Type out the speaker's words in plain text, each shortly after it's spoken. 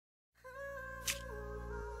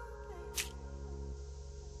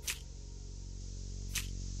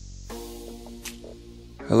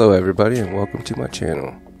Hello everybody and welcome to my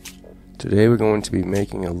channel. Today we're going to be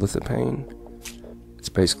making a lithophane. It's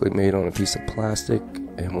basically made on a piece of plastic,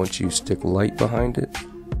 and once you stick light behind it,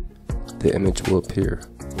 the image will appear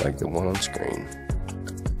like the one on screen.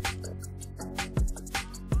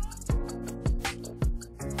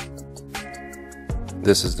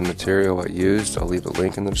 This is the material I used. I'll leave a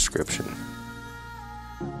link in the description.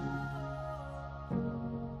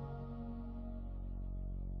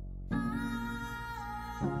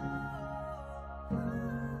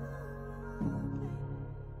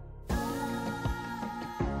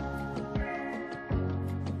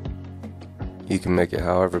 You can make it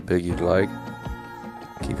however big you'd like.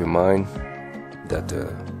 Keep in mind that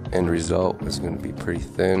the end result is going to be pretty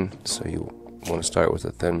thin, so you want to start with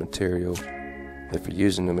a thin material. If you're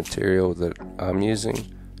using the material that I'm using,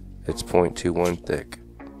 it's 0.21 thick.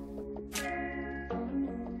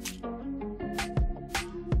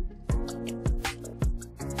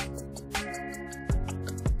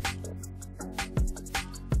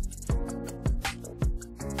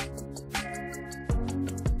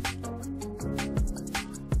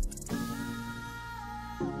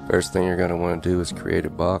 First thing you're going to want to do is create a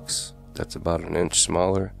box that's about an inch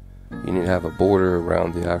smaller. You need to have a border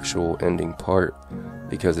around the actual ending part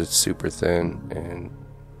because it's super thin and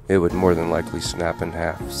it would more than likely snap in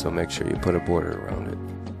half, so make sure you put a border around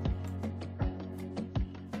it.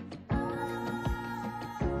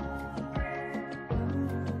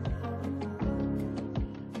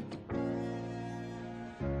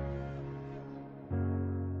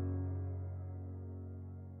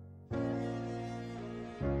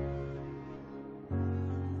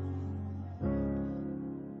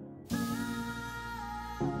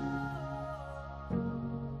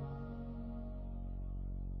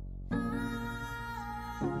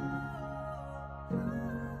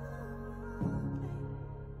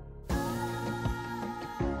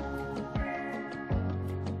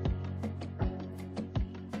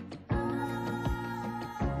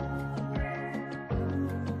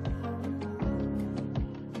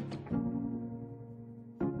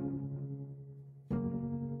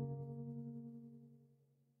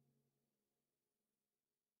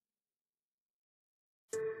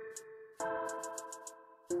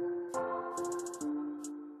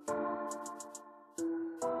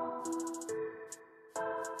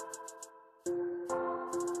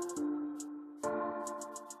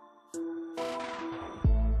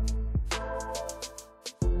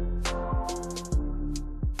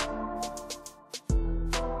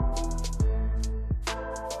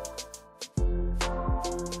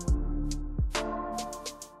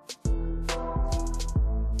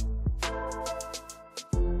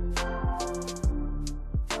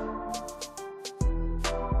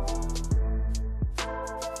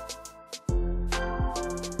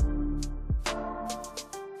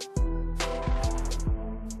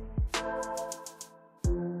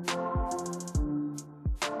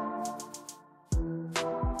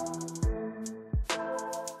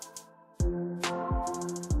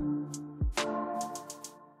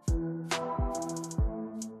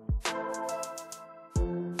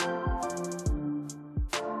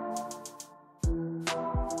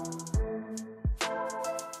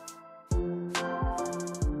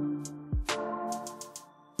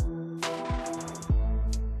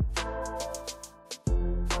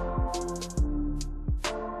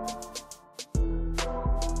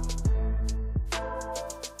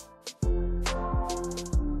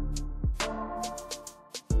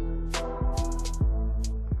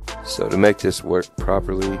 So to make this work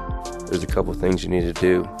properly, there's a couple things you need to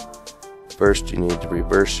do. First, you need to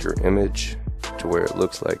reverse your image to where it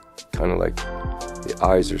looks like, kind of like the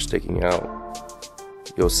eyes are sticking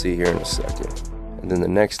out. You'll see here in a second. And then the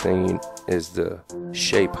next thing is the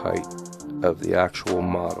shape height of the actual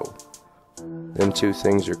model. Them two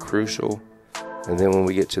things are crucial. And then when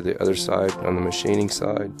we get to the other side, on the machining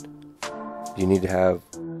side, you need to have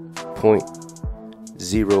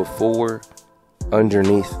 0.04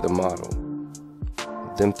 underneath the model.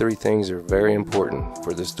 Them three things are very important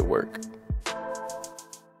for this to work.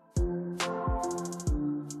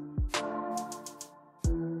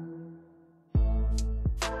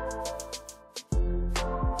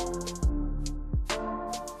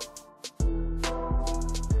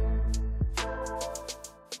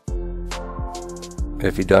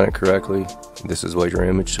 If you've done it correctly, this is what your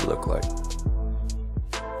image should look like.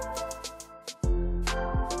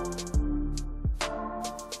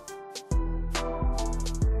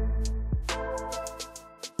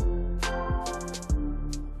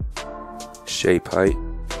 Shape height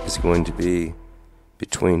is going to be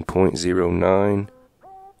between 0.09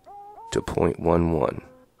 to 0.11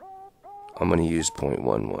 I'm going to use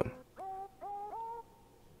 0.11.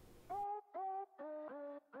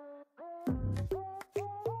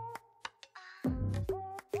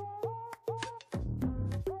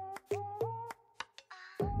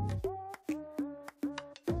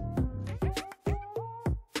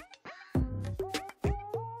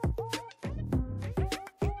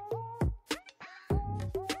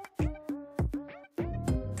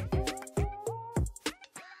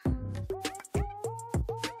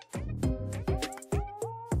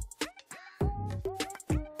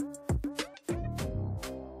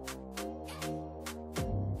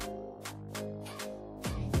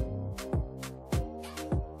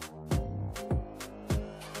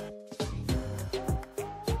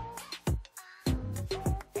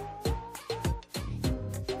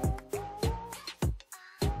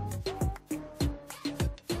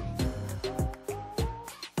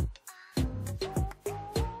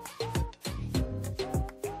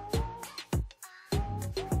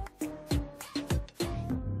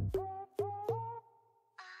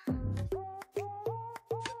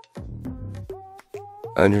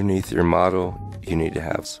 Underneath your model, you need to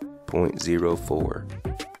have 0.04.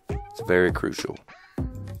 It's very crucial.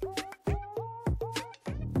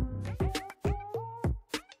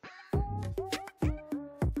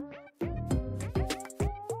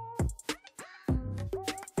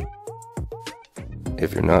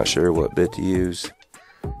 If you're not sure what bit to use,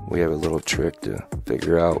 we have a little trick to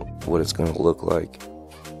figure out what it's going to look like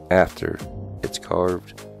after it's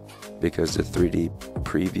carved, because the 3D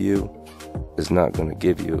preview is not going to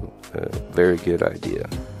give you a very good idea.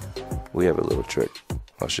 We have a little trick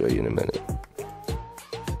I'll show you in a minute.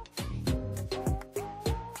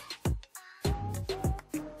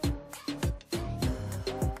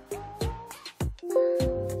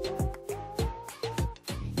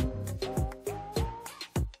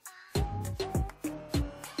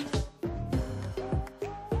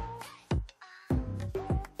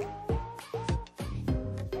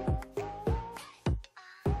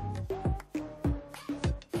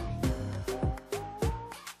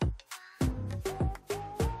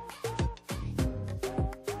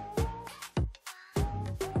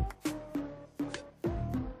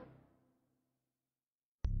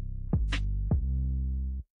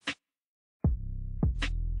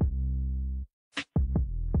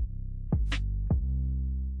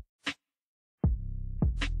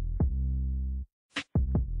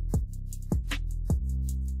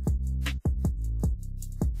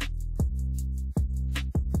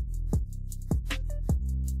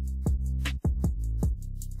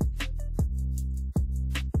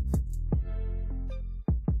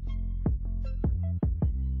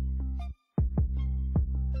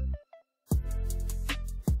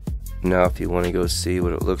 Now if you want to go see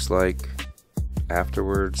what it looks like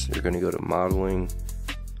afterwards, you're going to go to modeling,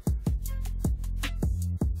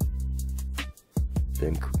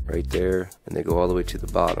 then right there, and they go all the way to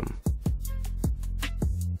the bottom.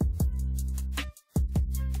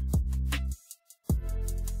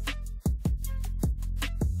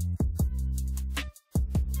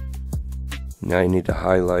 Now you need to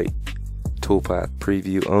highlight toolpath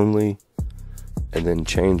preview only, and then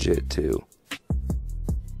change it to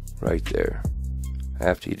right there.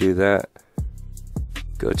 After you do that,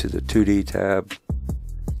 go to the 2D tab,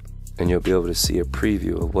 and you'll be able to see a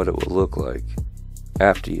preview of what it will look like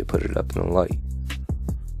after you put it up in the light.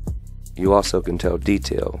 You also can tell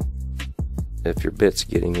detail if your bit's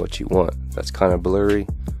getting what you want. That's kind of blurry.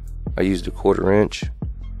 I used a 1/4 inch.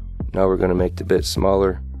 Now we're going to make the bit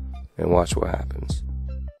smaller and watch what happens.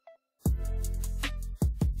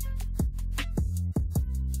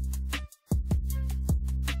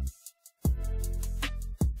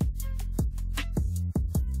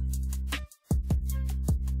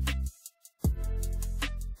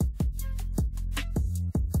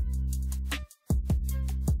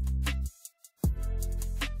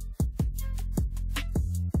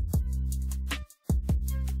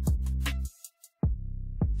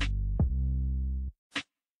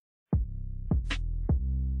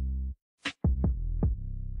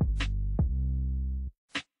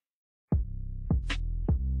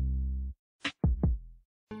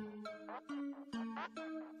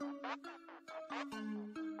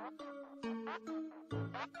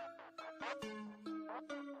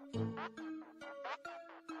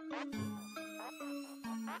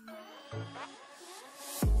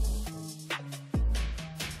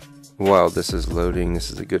 While this is loading, this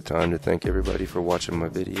is a good time to thank everybody for watching my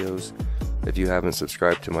videos. If you haven't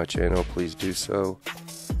subscribed to my channel, please do so.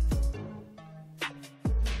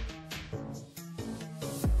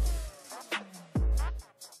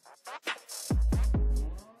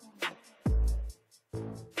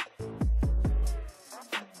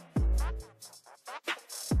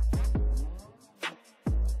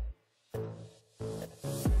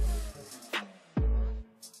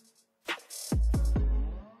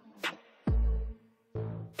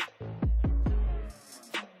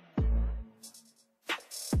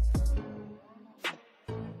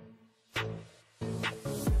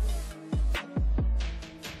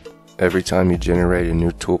 Every time you generate a new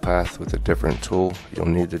toolpath with a different tool, you'll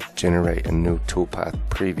need to generate a new toolpath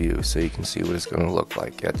preview so you can see what it's going to look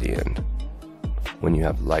like at the end when you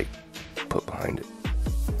have light put behind it.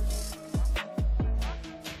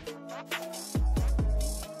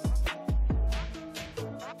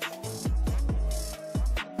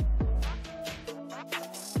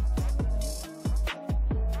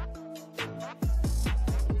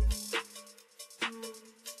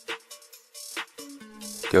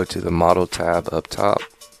 Go to the Model tab up top,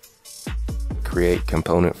 Create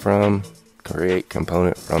Component From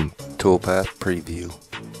Toolpath Preview.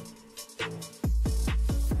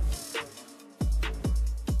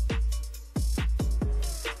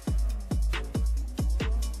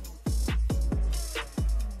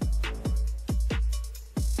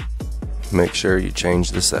 Make sure you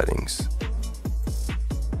change the settings.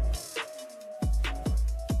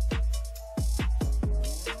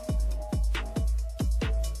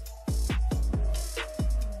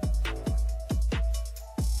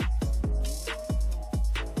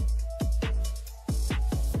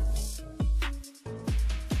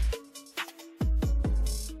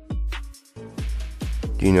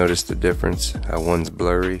 Do you notice the difference? How one's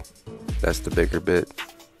blurry? That's the bigger bit.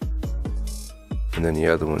 And then the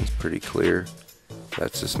other one's pretty clear.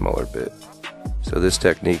 That's the smaller bit. So this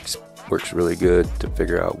technique works really good to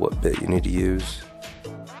figure out what bit you need to use.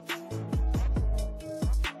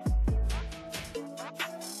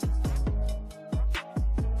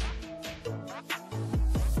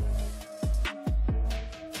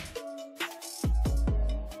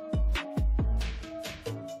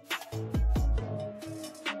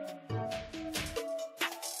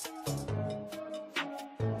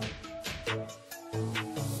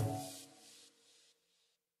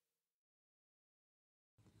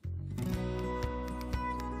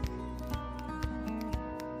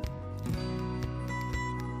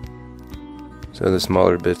 So the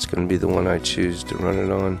smaller bit's going to be the one I choose to run it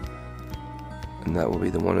on, and that will be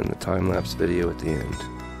the one in the time-lapse video at the end.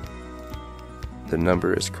 The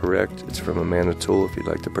number is correct. It's from Amana Tool if you'd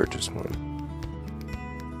like to purchase one.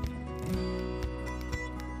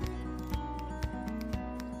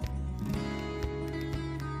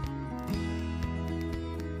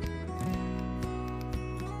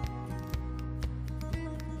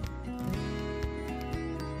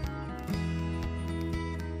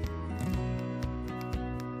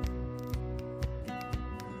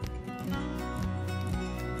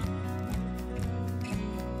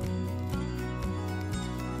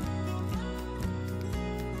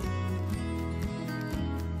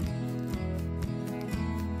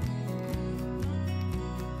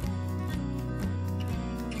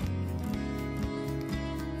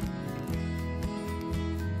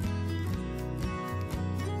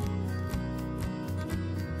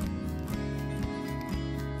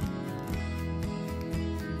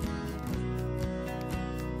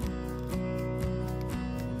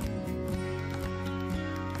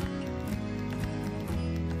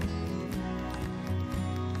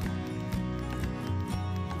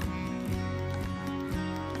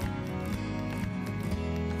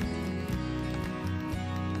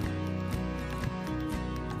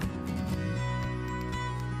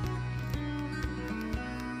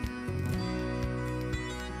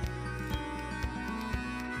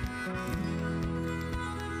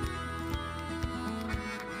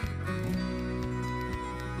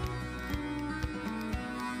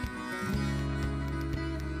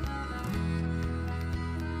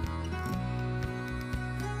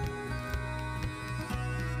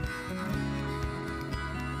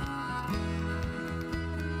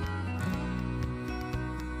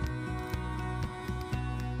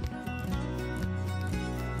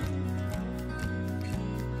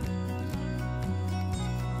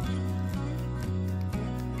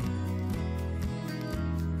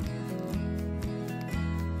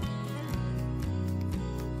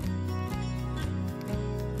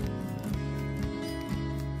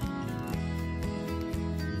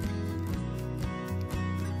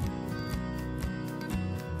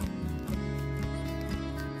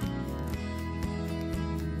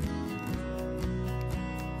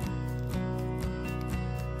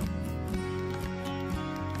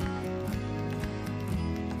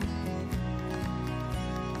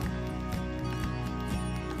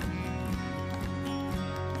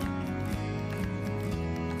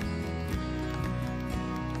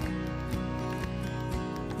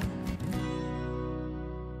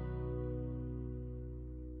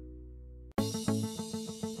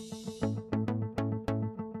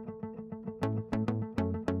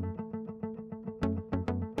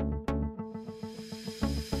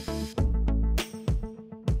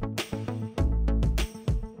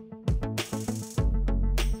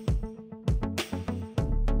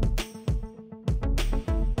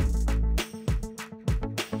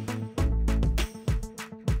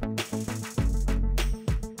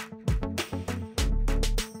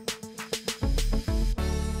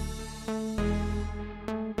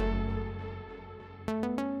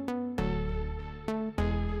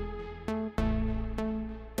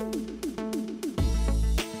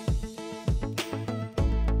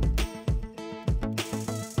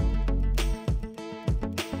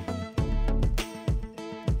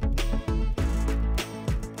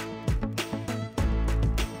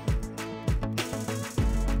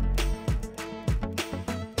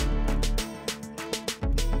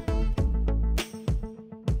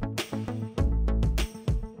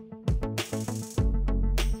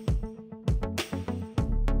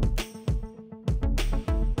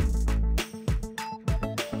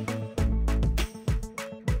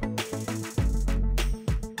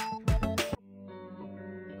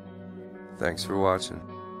 Thanks for watching.